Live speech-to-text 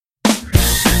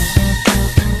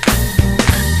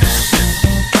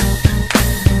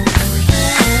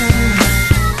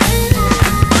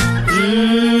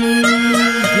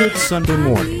Sunday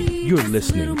morning, you're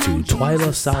listening to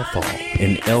Twyla Southall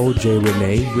and LJ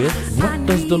Renee with What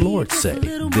Does the Lord Say?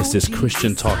 This is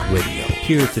Christian Talk Radio,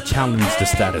 here to challenge the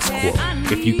status quo.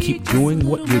 If you keep doing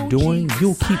what you're doing,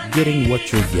 you'll keep getting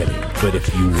what you're getting. But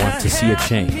if you want to see a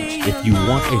change, if you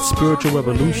want a spiritual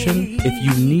revolution, if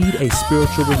you need a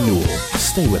spiritual renewal,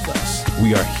 stay with us.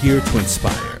 We are here to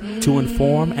inspire, to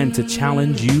inform, and to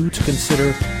challenge you to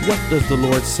consider what does the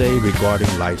Lord say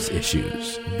regarding life's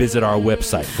issues. Visit our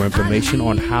website for information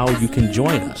on how you can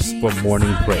join us for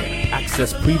morning prayer,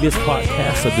 access previous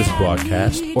podcasts of this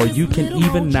broadcast, or you can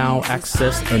even now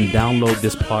access and download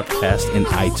this podcast in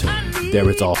iTunes. There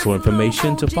is also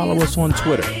information to follow us on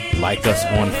Twitter, like us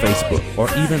on Facebook, or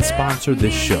even sponsor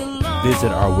this show.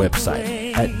 Visit our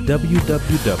website at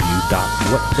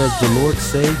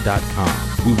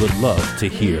www.whatdoesthelordsay.com. We would love to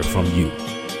hear from you.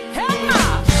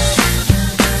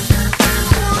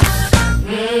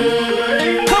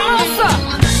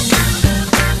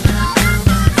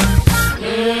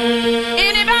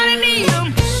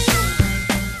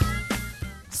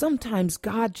 Sometimes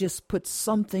God just puts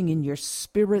something in your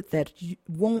spirit that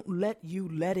won't let you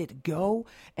let it go,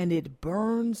 and it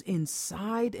burns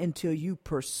inside until you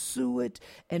pursue it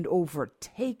and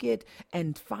overtake it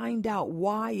and find out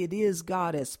why it is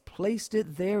God has placed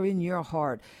it there in your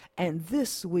heart. And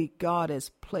this week, God has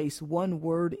placed one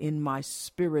word in my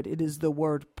spirit. It is the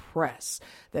word press,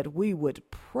 that we would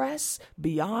press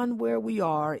beyond where we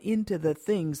are into the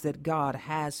things that God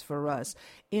has for us.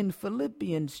 In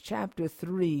Philippians chapter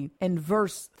 3 and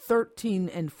verse 13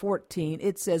 and 14,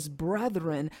 it says,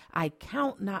 "Brethren, I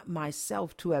count not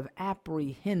myself to have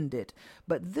apprehended,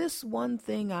 but this one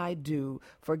thing I do,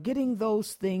 forgetting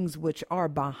those things which are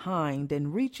behind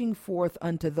and reaching forth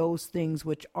unto those things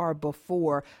which are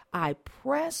before, I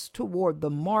press toward the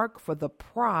mark for the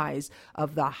prize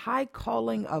of the high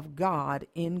calling of God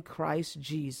in Christ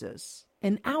Jesus."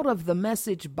 And out of the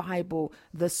Message Bible,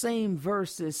 the same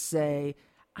verses say,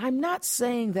 "I'm not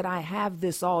saying that I have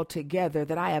this all together,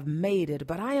 that I have made it,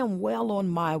 but I am well on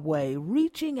my way,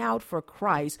 reaching out for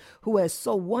Christ, who has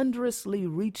so wondrously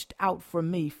reached out for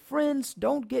me." Friends,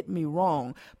 don't get me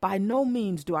wrong. By no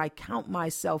means do I count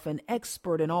myself an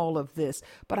expert in all of this,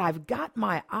 but I've got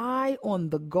my eye on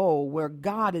the goal where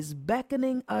God is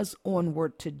beckoning us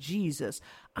onward to Jesus.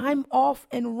 I'm off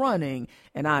and running,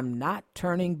 and I'm not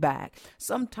turning back.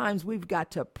 Sometimes we've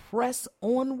got to press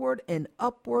onward and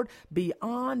upward,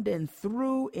 beyond and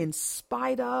through, in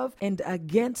spite of, and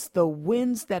against the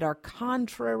winds that are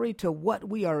contrary to what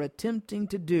we are attempting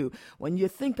to do. When you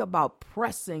think about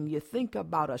pressing, you think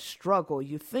about a struggle,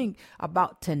 you think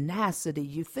about tenacity,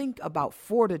 you think about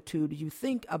fortitude, you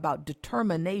think about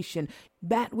determination,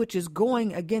 that which is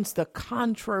going against the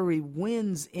contrary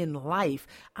winds in life.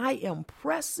 I am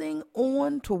pressing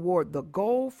on toward the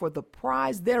goal for the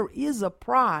prize. There is a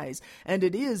prize, and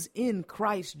it is in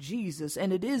Christ Jesus,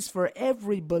 and it is for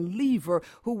every believer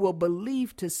who will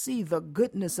believe to see the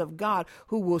goodness of God,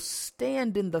 who will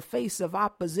stand in the face of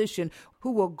opposition, who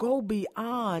will go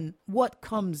beyond what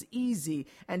comes easy,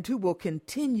 and who will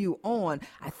continue on.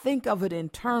 I think of it in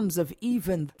terms of,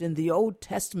 even in the Old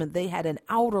Testament, they had an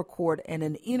outer court and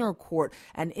an inner court.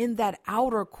 And in that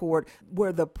outer court,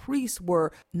 where the priests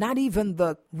were, not even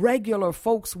the regular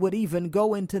folks would even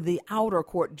go into the outer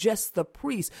court, just the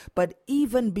priests. But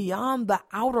even beyond the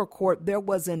outer court, there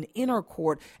was an inner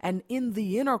court. And in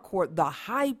the inner court, the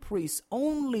high priest,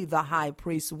 only the high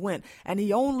priest went. And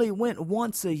he only went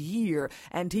once a year.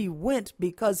 And he went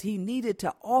because he needed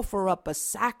to offer up a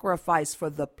sacrifice for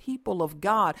the people of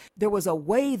God. There was a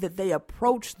way that they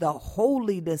approached the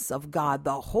holiness of God,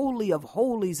 the holy of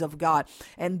holies of God.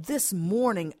 And this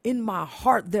morning in my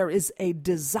heart, there is a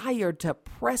desire to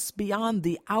press beyond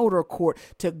the outer court,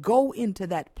 to go into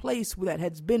that place that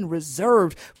has been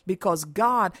reserved, because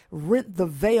God rent the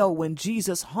veil when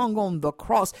Jesus hung on the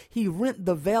cross. He rent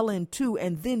the veil in two,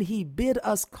 and then he bid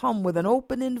us come with an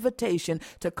open invitation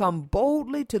to come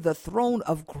boldly to the throne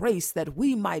of grace, that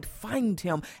we might find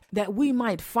him, that we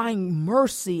might find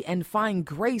mercy and find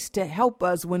grace to help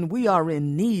us when we are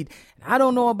in need. I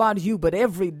don't know about you, but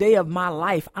every day of my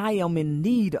life, I am in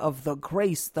need of the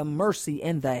grace, the mercy,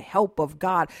 and the help of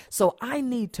God. So I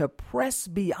need to press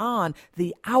beyond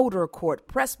the outer court,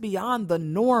 press beyond the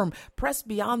norm, press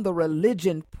beyond the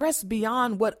religion, press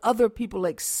beyond what other people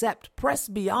accept, press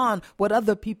beyond what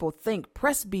other people think,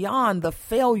 press beyond the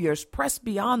failures, press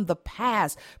beyond the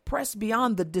past, press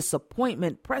beyond the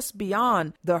disappointment, press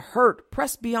beyond the hurt,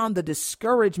 press beyond the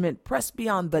discouragement, press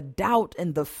beyond the doubt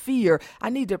and the fear. I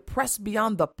need to press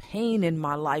beyond the pain in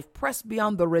my life, press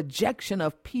beyond the rejection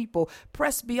of people,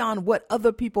 press beyond what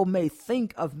other people may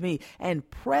think of me, and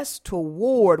press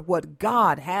toward what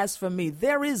God has for me.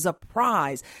 There is a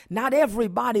prize. Not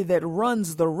everybody that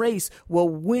runs the race will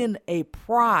win a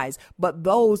prize, but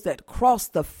those that cross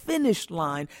the finish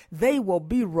line, they will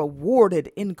be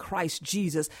rewarded in Christ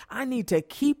Jesus. I need to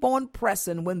keep on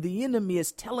pressing when the enemy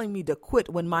is telling me to quit,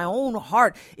 when my own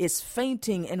heart is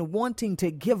fainting and wanting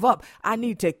to give up. I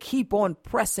need to keep on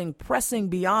pressing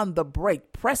beyond the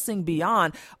break, pressing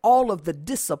beyond all of the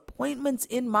disappointments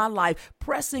in my life,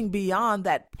 pressing beyond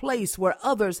that place where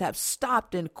others have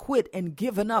stopped and quit and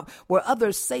given up, where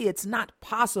others say it's not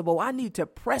possible. I need to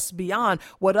press beyond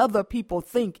what other people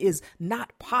think is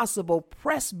not possible,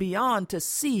 press beyond to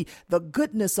see the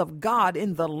goodness of God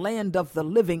in the land of the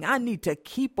living. I need to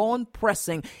keep on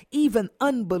pressing. Even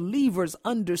unbelievers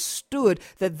understood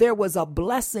that there was a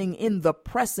blessing in the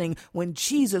pressing. When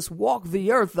Jesus walked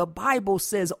the earth, the Bible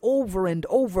says over and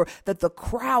over that the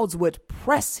crowds would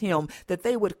press him, that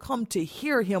they would come to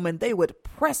hear him, and they would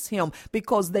press him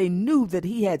because they knew that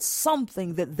he had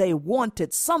something that they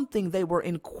wanted, something they were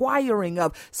inquiring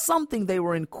of, something they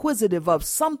were inquisitive of,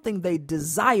 something they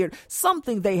desired,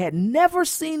 something they had never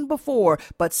seen before,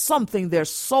 but something their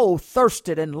soul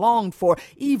thirsted and longed for.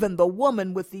 Even the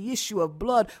woman with the issue of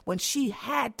blood, when she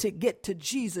had to get to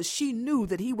Jesus, she knew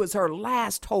that he was her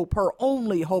last hope, her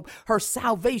only hope, her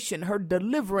salvation, her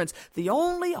deliverance, the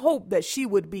only hope that she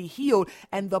would be healed.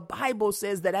 And the Bible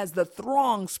says that as the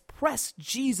throngs pressed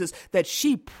Jesus, that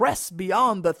she pressed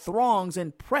beyond the throngs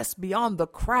and pressed beyond the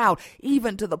crowd,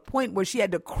 even to the point where she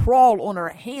had to crawl on her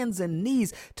hands and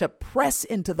knees to press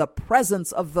into the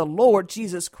presence of the Lord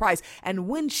Jesus Christ. And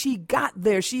when she got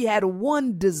there, she had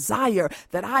one desire,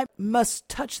 that I must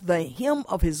touch the hem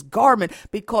of his garment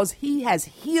because he has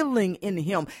healing in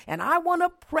him. And I want to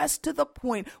press to the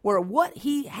point where what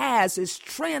he has is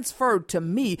transferred to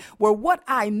me, where what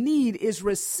I need is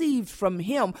received from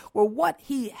him, where what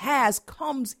he has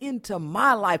comes into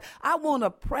my life. I want to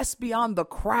press beyond the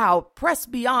crowd, press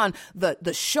beyond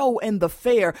the show and the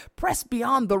fair, press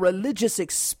beyond the religious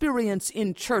experience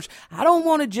in church. I don't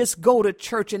want to just go to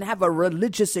church and have a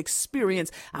religious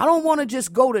experience. I don't want to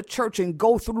just go to church and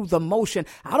go through the motion.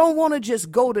 I don't want to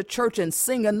just go to church and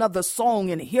sing another song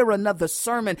and hear another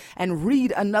sermon and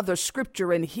read another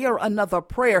scripture and hear another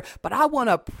prayer, but I want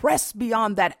to press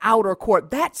beyond that outer court.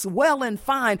 That's well and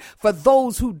fine for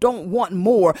those who don't want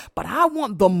more, but I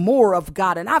want the more of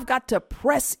God, and I've got to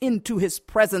press into his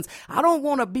presence. I don't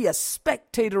want to be a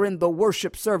spectator in the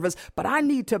worship service, but I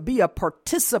need to be a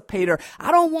participator.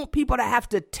 I don't want people to have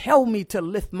to tell me to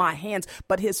lift my hands,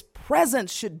 but his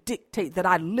presence should dictate that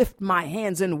I lift my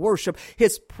hands in worship.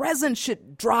 His presence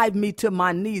should drive me to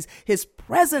my knees. His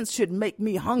presence should make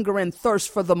me hunger and thirst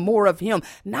for the more of him,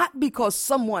 not because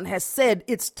someone has said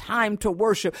it's time to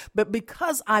worship, but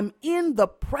because I'm in the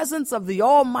presence of the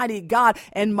Almighty God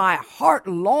and my heart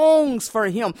longs for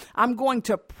him. I'm going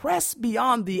to press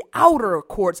beyond the outer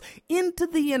courts into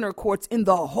the inner courts in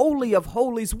the Holy of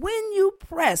Holies. When you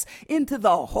press into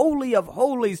the Holy of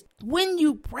Holies, when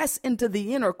you press into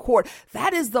the inner court,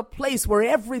 that is the place where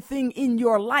everything in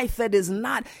your life that is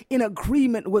not in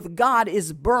agreement with God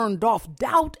is burned off.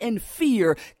 Doubt and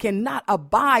fear cannot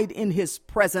abide in his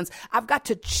presence. I've got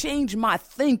to change my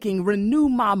thinking, renew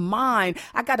my mind.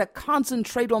 I got to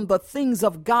concentrate on the things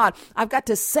of God. I've got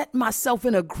to set myself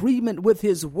in agreement with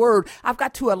his word. I've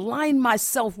got to align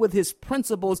myself with his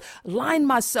principles, align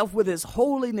myself with his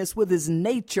holiness, with his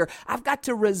nature. I've got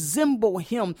to resemble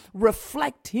him,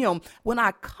 reflect him. When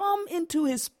I come into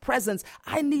his presence,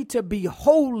 I need to be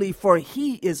holy, for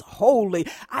he is holy.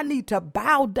 I need to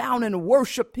bow down and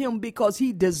worship him because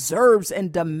he deserves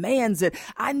and demands it.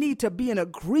 I need to be in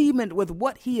agreement with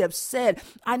what he has said.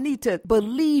 I need to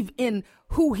believe in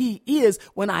who he is.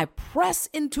 When I press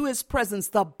into his presence,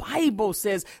 the Bible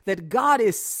says that God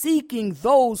is seeking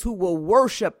those who will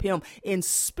worship him in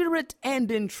spirit and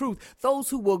in truth, those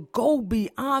who will go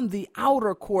beyond the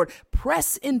outer court,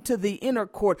 press into the inner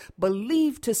court,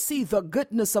 believe to see the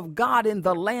goodness of God in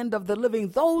the land of the living,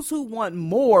 those who want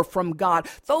more from God,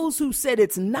 those who said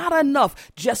it's not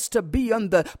enough just to be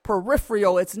on the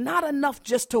peripheral, it's not enough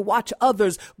just to watch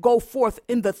others go forth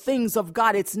in the things of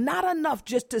God, it's not enough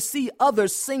just to see others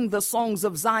others sing the songs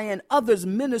of Zion, others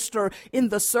minister in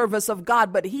the service of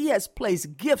God, but he has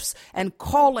placed gifts and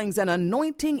callings and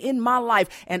anointing in my life,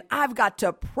 and I've got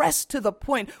to press to the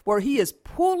point where he is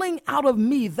pulling out of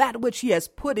me that which he has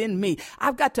put in me.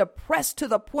 I've got to press to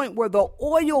the point where the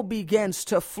oil begins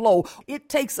to flow. It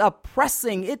takes a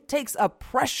pressing, it takes a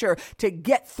pressure to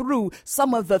get through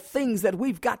some of the things that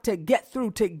we've got to get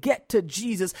through to get to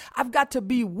Jesus. I've got to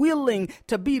be willing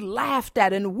to be laughed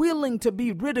at and willing to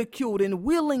be ridiculed and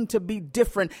willing to be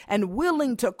different and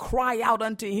willing to cry out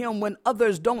unto him when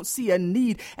others don't see a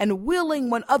need and willing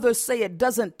when others say it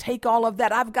doesn't take all of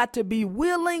that. I've got to be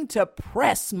willing to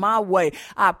press my way.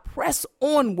 I press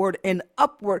onward and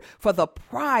upward for the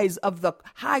prize of the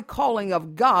high calling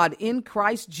of God in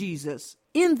Christ Jesus.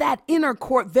 In that inner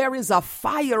court, there is a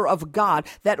fire of God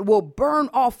that will burn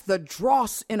off the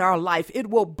dross in our life. It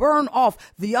will burn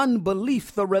off the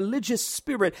unbelief, the religious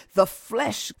spirit, the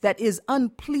flesh that is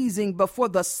unpleasing before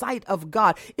the sight of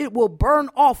God. It will burn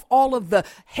off all of the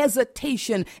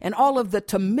hesitation and all of the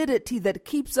timidity that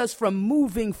keeps us from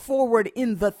moving forward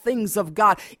in the things of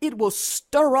God. It will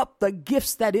stir up the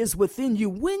gifts that is within you.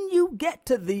 When you get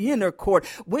to the inner court,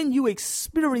 when you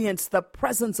experience the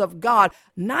presence of God,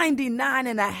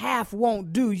 99.5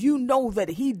 won't do. You know that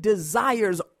he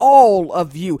desires all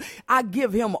of you. I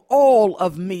give him all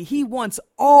of me. He wants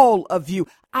all of you.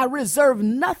 I reserve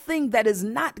nothing that is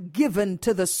not given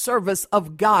to the service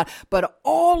of God, but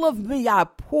all of me I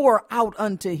pour out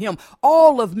unto him.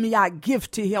 All of me I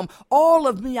give to him. All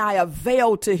of me I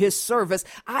avail to his service.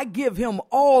 I give him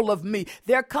all of me.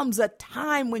 There comes a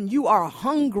time when you are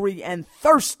hungry and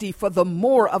thirsty for the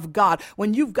more of God,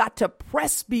 when you've got to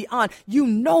press beyond. You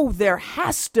know there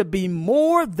has to be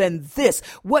more than this.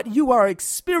 What you are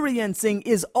experiencing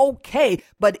is okay,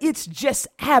 but it's just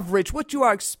average. What you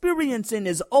are experiencing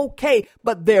is okay,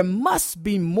 but there must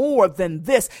be more than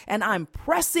this. And I'm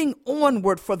pressing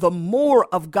onward for the more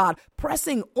of God,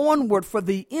 pressing onward for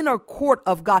the inner court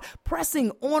of God,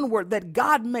 pressing onward that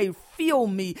God may fill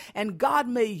me and God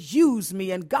may use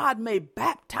me and God may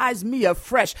baptize me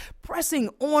afresh, pressing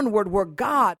onward where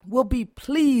God will be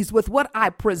pleased with what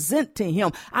I present to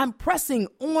him. I'm pressing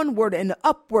onward and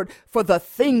upward for the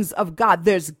things of God.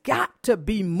 There's got to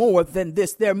be more than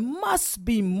this. There must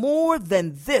be more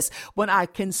than this. When I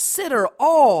consider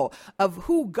all of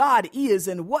who God is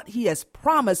and what he has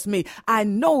promised me, I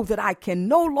know that I can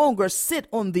no longer sit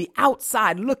on the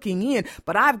outside looking in,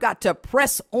 but I've got to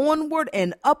press onward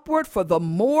and upward for the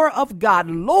more of God.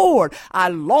 Lord, I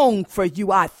long for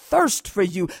you. I thirst for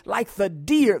you like the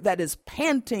deer that is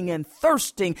panting and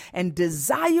thirsting and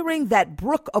desiring that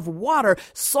brook of water.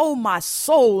 So my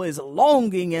soul is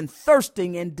longing and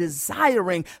thirsting and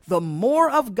desiring the more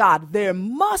of God. There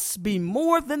must be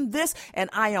more than this, and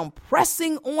I am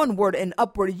pressing onward and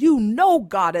upward. You know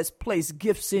God has placed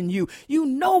gifts in you. You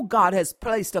know God has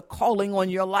placed a calling on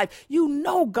your life. You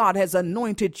know God has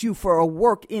anointed you for a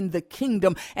work in the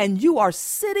kingdom, and you are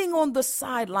sitting on the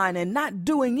sideline and not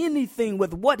doing anything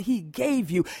with what he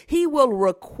gave you. He will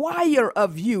require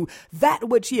of you that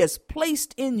which he has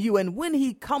placed in you, and when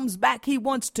he comes back, he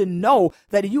wants to know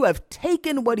that you have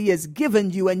taken what he has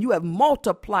given you and you have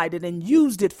multiplied it and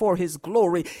used it for his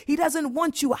glory. He doesn't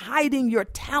want you hiding your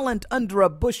talent under a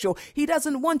bushel. He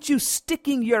doesn't want you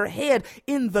sticking your head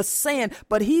in the sand,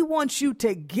 but he wants you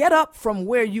to get up from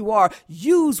where you are,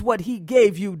 use what he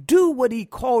gave you, do what he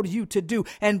called you to do,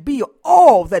 and be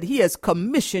all that he has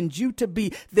commissioned you to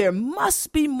be. There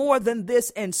must be more than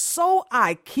this, and so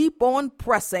I keep on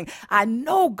pressing. I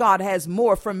know God has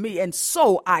more for me, and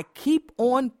so I keep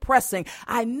on pressing.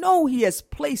 I know he has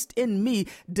placed in me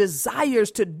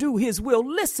desires to do his will.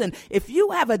 Listen, if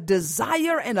you have a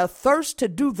desire and a thirst to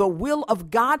do the will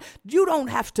of God, you don't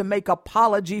have to make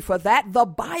apology for that. The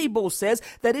Bible says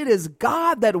that it is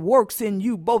God that works in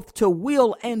you both to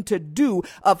will and to do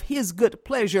of his good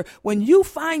pleasure. When you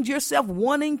find yourself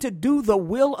wanting to do the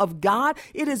will of God,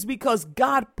 it is because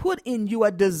God put in you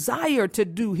a desire to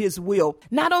do his will.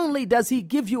 Not only does he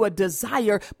give you a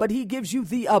desire, but he gives you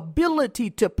the ability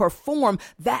to perform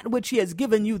that which he has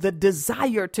given you the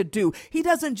desire to do. He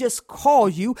doesn't just call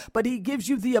you, but he gives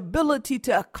you the ability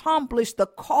to accomplish the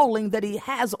calling that he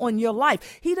has on your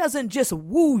life. He doesn't just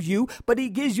woo you, but he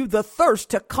gives you the thirst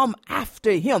to come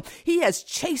after him. He has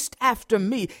chased after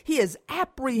me. He has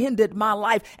apprehended my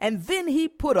life, and then he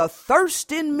put a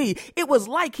thirst in me. It was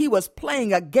like he was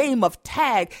playing a game of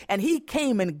tag, and he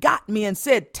came and got me and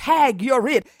said, "Tag, you're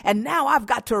it." And now I've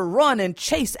got to run and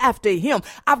chase after him.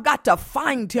 I've got to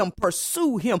find him,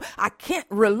 pursue him. I can't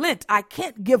relent. I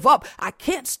can't give up. I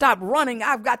can't stop running.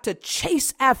 I've got to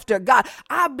chase after God.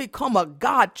 I've become a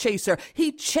God chaser.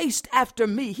 He chased after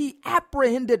me. He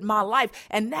apprehended my life.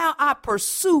 And now I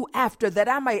pursue after that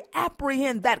I may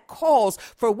apprehend that cause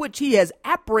for which he has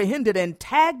apprehended and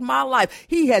tagged my life.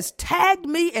 He has tagged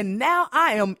me and now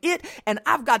I am it. And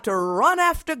I've got to run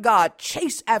after God,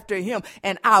 chase after him.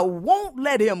 And I won't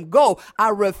let him go. I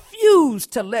refuse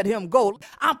to let him go.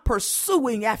 I'm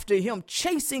pursuing after him,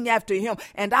 chasing after him,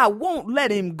 and I won't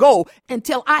let him go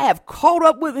until I have caught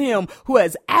up with him who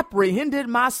has apprehended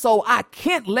my soul. I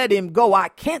can't let him go. I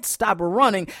can't stop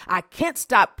running. I can't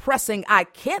stop pressing. I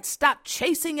can't stop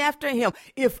chasing after him.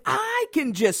 If I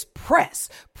can just press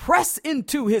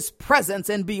into his presence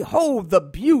and behold the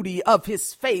beauty of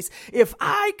his face, if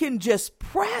I can just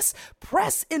press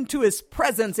into his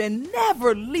presence and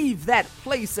never leave that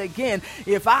place again,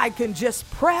 if I can just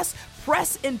press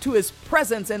into his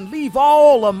presence and leave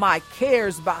all of my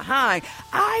cares behind,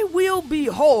 I will be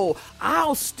whole.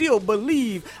 I'll still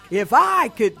believe if I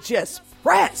could just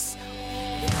press.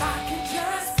 If I can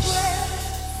just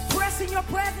press in your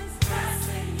presence,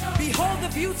 behold the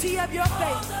beauty of your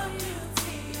face.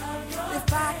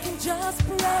 If I can just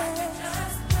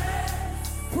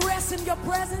press in your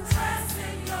presence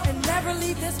and never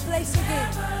leave this place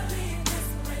again.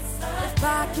 If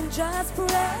I can just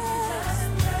press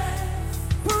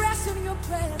in your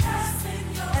presence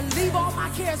and leave all my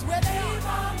cares where they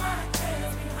are,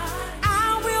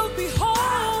 I will be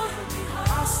whole.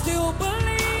 I'll still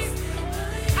believe.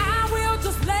 I will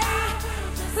just lay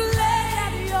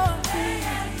at your feet.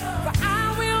 For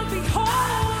I will be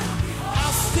whole.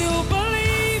 I'll still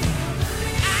believe.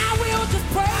 I will just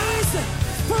praise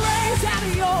at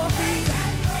your feet.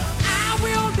 I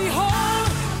will be whole.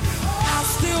 I'll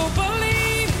still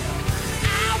believe.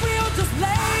 I will just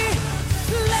lay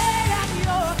at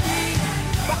your feet.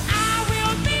 But I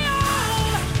will be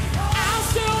whole. I'll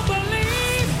still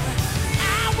believe.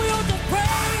 I will just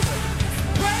praise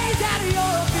at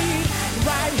your feet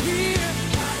right here.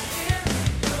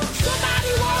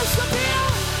 Somebody worship him.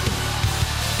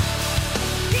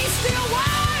 He's still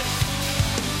worthy.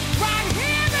 Right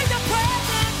here in the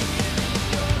presence.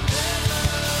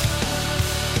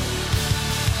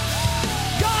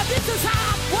 God, this is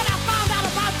what I found out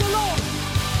about the Lord.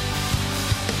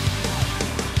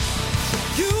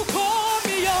 You call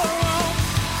me your own.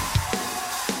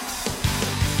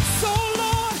 So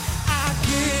Lord, I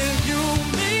give you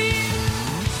me.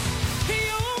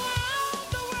 You own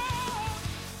the world.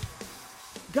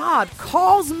 God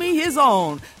calls me his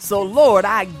own. So Lord,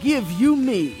 I give you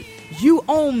me. You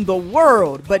own the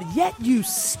world, but yet you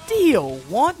still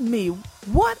want me.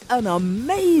 What an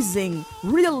amazing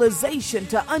realization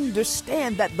to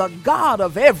understand that the God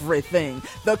of everything,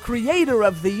 the creator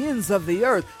of the ends of the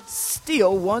earth,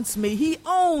 still wants me. He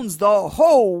owns the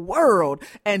whole world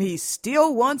and he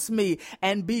still wants me.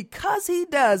 And because he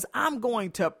does, I'm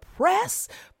going to press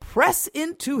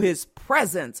into his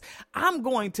presence. I'm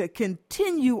going to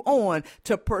continue on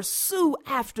to pursue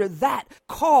after that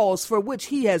cause for which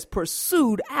he has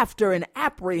pursued after and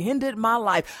apprehended my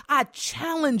life. I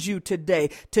challenge you today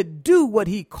to do what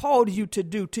he called you to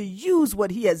do, to use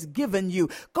what he has given you.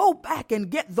 Go back and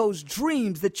get those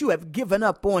dreams that you have given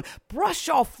up on. Brush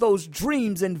off those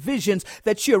dreams and visions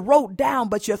that you wrote down,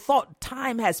 but you thought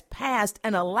time has passed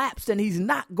and elapsed and he's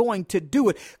not going to do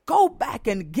it. Go back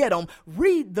and get them.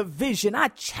 Read the vision. I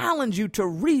challenge you to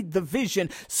read the vision.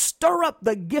 Stir up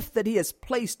the gift that he has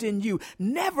placed in you.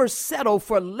 Never settle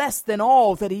for less than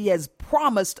all that he has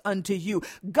promised unto you.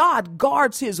 God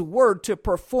guards his word to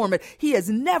perform it. He has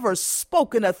never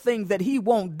spoken a thing that he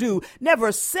won't do,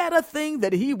 never said a thing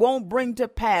that he won't bring to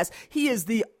pass. He is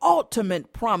the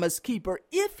ultimate promise keeper.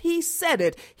 If he said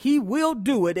it, he will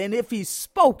do it. And if he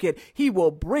spoke it, he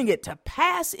will bring it to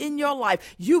pass in your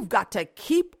life. You've got to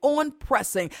keep on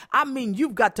pressing. I mean,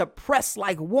 you've got to press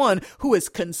like one who is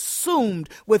consumed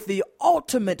with the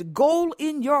ultimate goal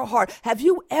in your heart. Have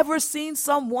you ever seen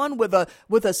someone with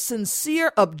a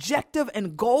sincere objective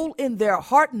and goal in their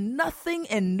heart? Nothing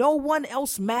and no one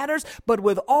else matters, but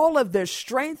with all of their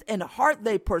strength and heart,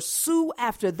 they pursue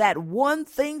after that one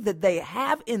thing that they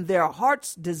have in their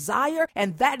heart's desire,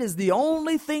 and that is the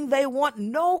only thing they want.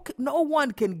 No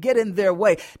one can get in their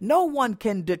way. No one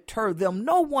can deter them.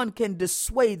 No one can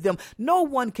dissuade them. No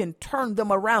one can turn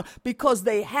them around because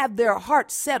they have their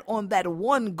heart set on that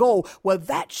one goal. Well,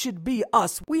 that should be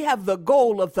us. We have the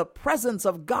goal of the presence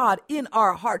of God in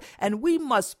our heart, and we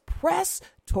must press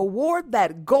toward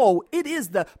that goal. It is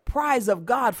the prize of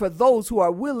God for those who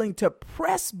are willing to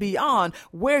press beyond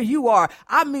where you are.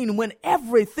 I mean, when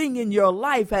everything in your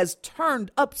life has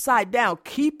turned upside down,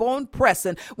 keep on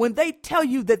pressing. When they tell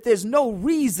you that there's no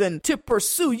reason to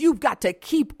pursue, you've got to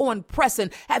keep on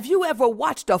pressing. Have you ever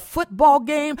watched a football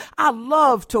game? I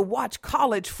love to watch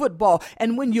college football.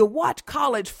 And when you watch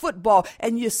college football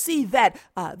and you see that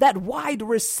wide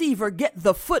receiver get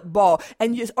the football,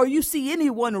 and you see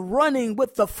anyone running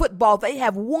with the football, they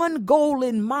have one goal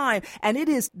in mind, and it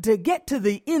is to get to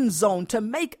the end zone, to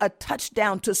make a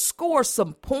touchdown, to score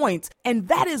some points. And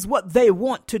that is what they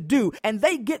want to do. And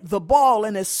they get the ball,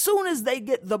 and as soon as they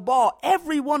get the ball,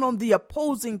 everyone on the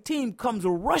opposing team comes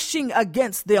rushing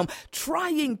against them,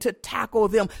 trying to tackle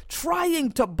them,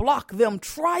 trying to block them,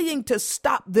 trying to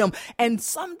stop them. And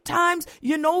sometimes,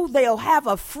 they'll have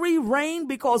a free reign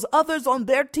because others on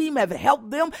their team have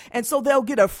helped them. And so they'll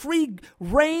get a free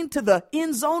reign to the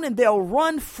end zone and they'll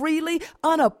run freely,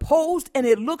 unopposed, and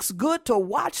it looks good to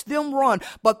watch them run.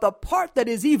 But the part that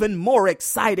is even more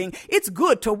exciting, it's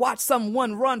good to watch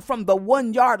someone run from the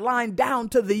 1 yard line down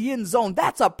to the end zone.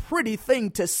 That's a pretty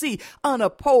thing to see,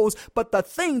 unopposed. But the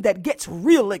thing that gets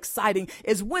real exciting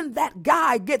is when that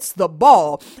guy gets the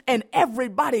ball and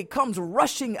everybody comes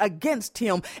rushing against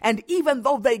him. And even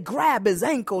though they grab his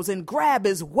ankles and grab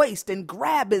his waist and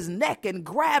grab his neck and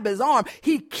grab his arm,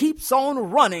 he keeps on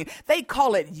running. They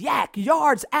call it yak,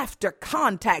 yards after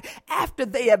contact. After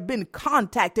they have been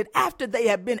contacted, after they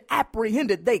have been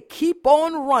apprehended, they keep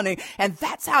on running. And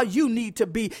that's how you need to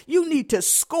be. You need to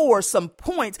score some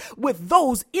points with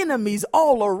those enemies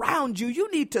all around you. You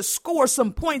need to score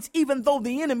some points even though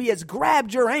the enemy has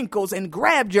grabbed your ankles and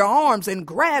grabbed your arms and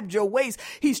grabbed your waist.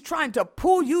 He's trying to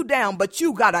pull you down, but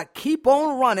you gotta keep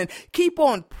on running. Keep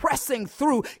on pressing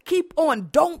through. Keep on.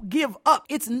 Don't give up.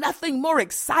 It's nothing more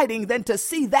exciting than to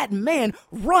see that man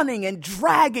running and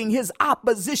dragging his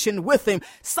opposition with him.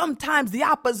 Sometimes the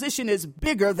opposition is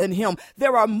bigger than him.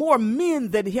 There are more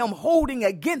men than him holding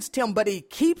against him, but he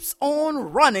keeps on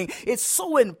running. It's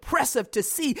so impressive to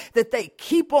see that they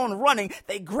keep on running.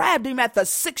 They grabbed him at the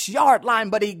 6 yard line,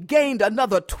 but he gained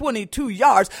another 22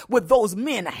 yards with those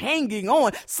men hanging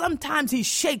on. Sometimes he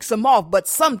shakes them off, but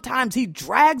sometimes he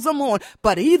drags them on.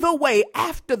 But either way,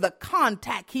 after the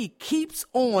contact, he keeps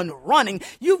on running.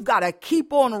 You've got to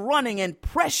keep on running and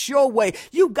press your way.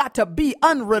 You've got to be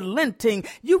unrelenting.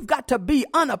 You've got to be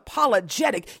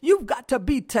unapologetic. You've got to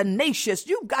be tenacious.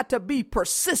 You've got to be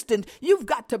persistent. You've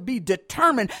got to be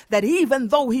determined that even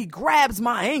though he grabs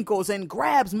my ankles and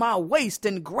grabs my waist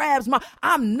and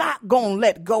I'm not going to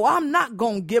let go. I'm not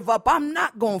going to give up. I'm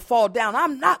not going to fall down.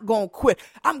 I'm not going to quit.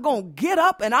 I'm going to get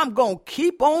up and I'm going to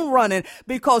keep on running,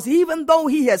 because even though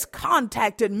he has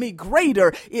contacted me,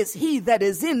 greater is he that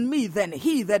is in me than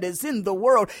he that is in the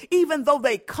world. Even though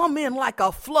they come in like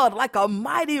a flood, like a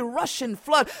mighty rushing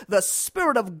flood, the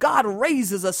Spirit of God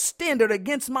raises a standard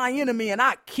against my enemy, and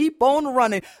I keep on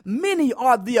running. Many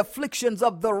are the afflictions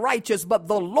of the righteous, but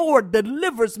the Lord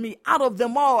delivers me out of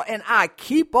them all, and I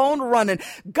keep on running.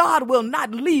 God will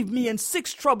not leave me in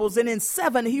 6 troubles, and in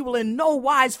 7 he will in no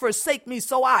wise forsake me,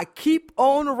 so I keep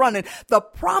on running. The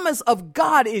promise of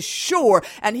God is sure,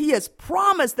 and he has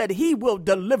promised that he will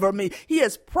deliver me. He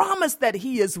has promised that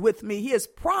he is with me. He has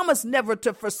promised never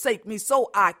to forsake me, so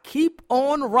I keep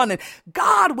on running.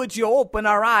 God, would you open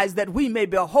our eyes that we may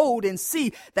behold and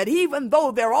see that even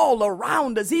though they're all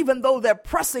around us, even though they're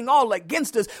pressing all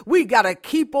against us, we got to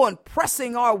keep on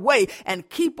pressing our way and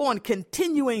keep on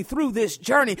continuing through this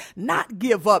journey, not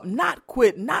give up, not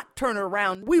quit, not turn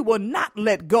around. We will not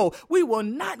let go. We will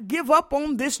not give up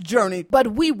on this journey,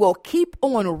 but we will keep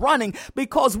on running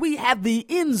because we have the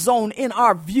end zone in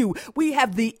our view. We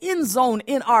have the end zone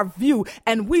in our view,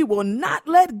 and we will not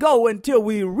let go until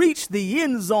we reach the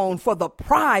end zone for the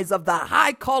prize of the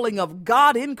high calling of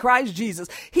God in Christ Jesus.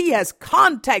 He has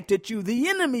contacted you. The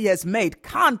enemy has made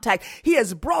contact. He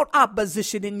has brought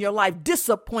opposition in your life,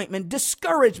 disappointment,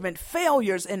 discouragement,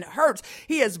 failures, and hurts.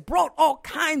 He has brought all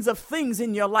kinds of things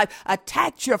in your life,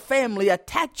 attacked your family,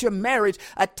 attacked your marriage,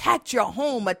 attacked your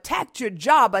home, attacked your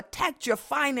job, attacked your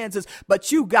finances,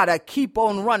 but you gotta keep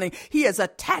on running. He has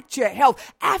attacked your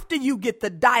health. After you get the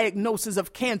diagnosis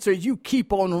of cancer, you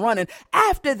keep on running.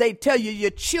 After they tell you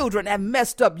your children have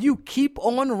messed up, you keep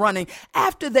on running.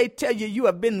 After they tell you you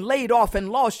have been laid off and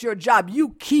lost your job,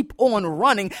 you keep on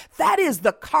running. That is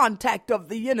the contact of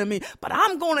the enemy. But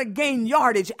I'm going to gain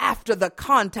yardage after the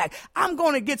contact. I'm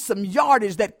going to get some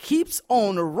yardage that keeps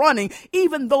on running,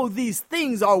 even though these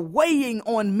things are weighing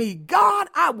on me. God,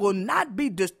 I will not be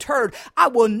deterred. I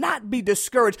will not be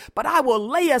discouraged, but I will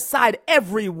lay aside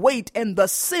every weight and the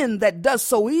sin that does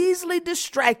so easily distract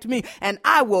distract me, and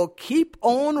I will keep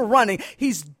on running.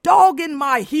 He's dogging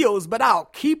my heels, but I'll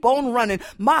keep on running.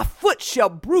 My foot shall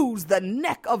bruise the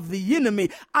neck of the enemy.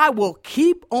 I will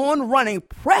keep on running.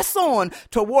 Press on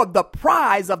toward the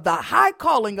prize of the high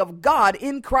calling of God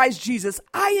in Christ Jesus.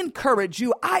 I encourage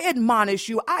you. I admonish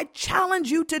you. I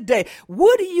challenge you today.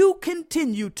 Would you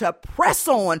continue to press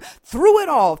on through it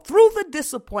all, through the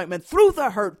disappointment, through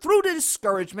the hurt, through the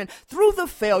discouragement, through the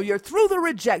failure, through the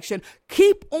rejection?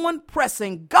 Keep on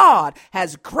pressing. God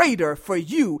has greater for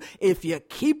you if you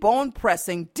keep on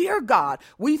pressing. Dear God,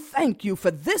 we thank you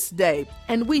for this day,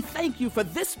 and we thank you for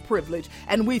this privilege,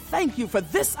 and we thank you for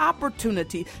this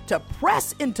opportunity to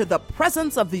press into the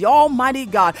presence of the Almighty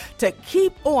God, to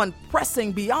keep on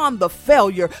pressing beyond the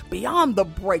failure, beyond the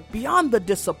break, beyond the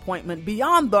disappointment,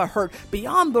 beyond the hurt,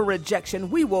 beyond the rejection.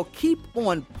 We will keep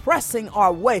on pressing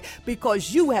our way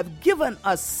because you have given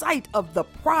us sight of the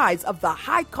prize of the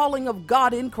high calling of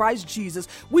God in Christ Jesus.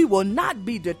 We will not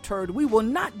be deterred. We will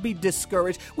not be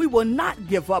discouraged. We will not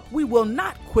give up. We will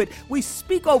not quit. We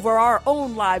speak over our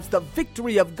own lives the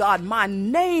victory of God. My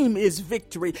name is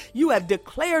victory. You have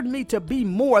declared me to be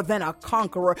more than a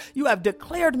conqueror. You have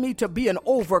declared me to be an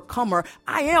overcomer.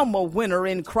 I am a winner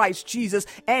in Christ Jesus,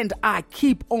 and I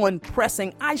keep on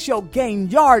pressing. I shall gain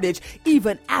yardage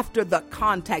even after the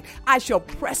contact. I shall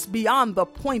press beyond the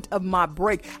point of my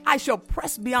break. I shall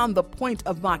press beyond the point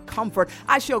of my comfort.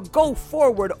 I shall go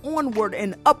forward, onward,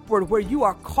 and upward where you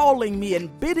are calling me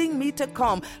and bidding me to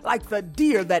come. Like the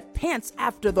deer that pants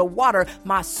after the water,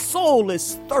 my soul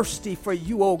is thirsty for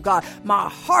you, oh God. My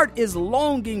heart is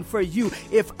longing for you.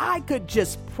 If I could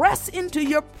just press into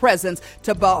your presence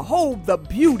to behold the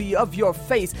beauty of your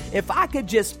face, if I could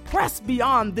just press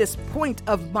beyond this point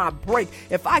of my break,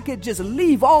 if I could just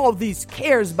leave all these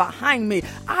cares behind me,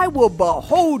 I will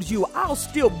behold you. I'll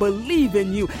still believe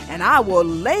in you, and I will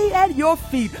lay at your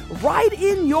feet right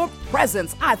in your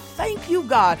presence. I thank you,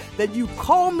 God, that you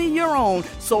call me your own.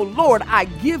 So, Lord, I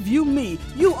give you me.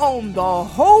 You own the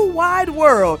whole wide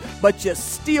world, but you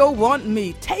still want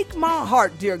me. Take my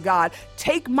heart, dear God.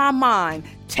 Take my mind.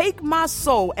 Take my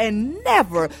soul, and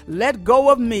never let go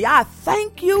of me. I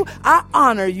thank you. I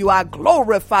honor you. I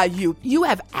glorify you. You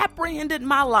have apprehended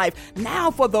my life.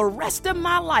 Now for the rest of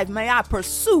my life, may I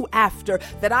pursue after,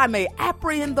 that I may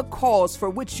apprehend the cause for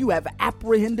which you have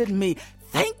apprehended me.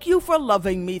 Thank you for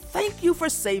loving me. Thank you for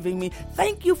saving me.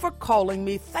 Thank you for calling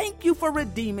me. Thank you for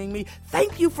redeeming me.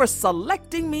 Thank you for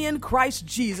selecting me in Christ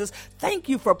Jesus. Thank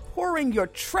you for pouring your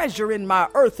treasure in my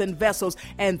earthen vessels.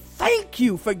 And thank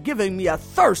you for giving me a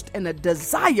thirst and a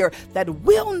desire that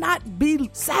will not be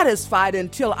satisfied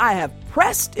until I have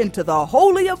pressed into the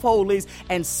Holy of Holies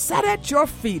and sat at your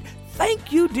feet.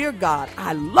 Thank you, dear God.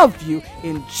 I love you.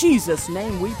 In Jesus'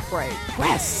 name we pray.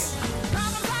 Press.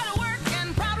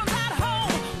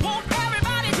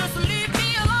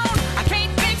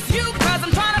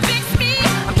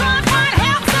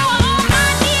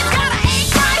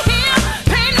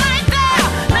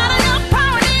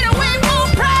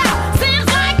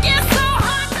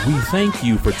 Thank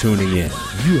you for tuning in.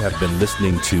 You have been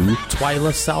listening to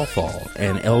Twyla Southall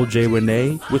and LJ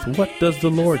Renee with What Does the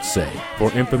Lord Say? For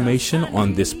information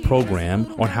on this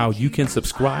program, on how you can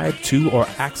subscribe to or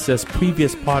access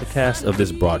previous podcasts of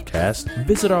this broadcast,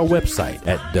 visit our website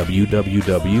at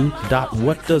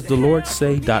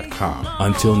www.whatdoesthelordsay.com.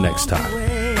 Until next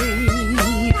time.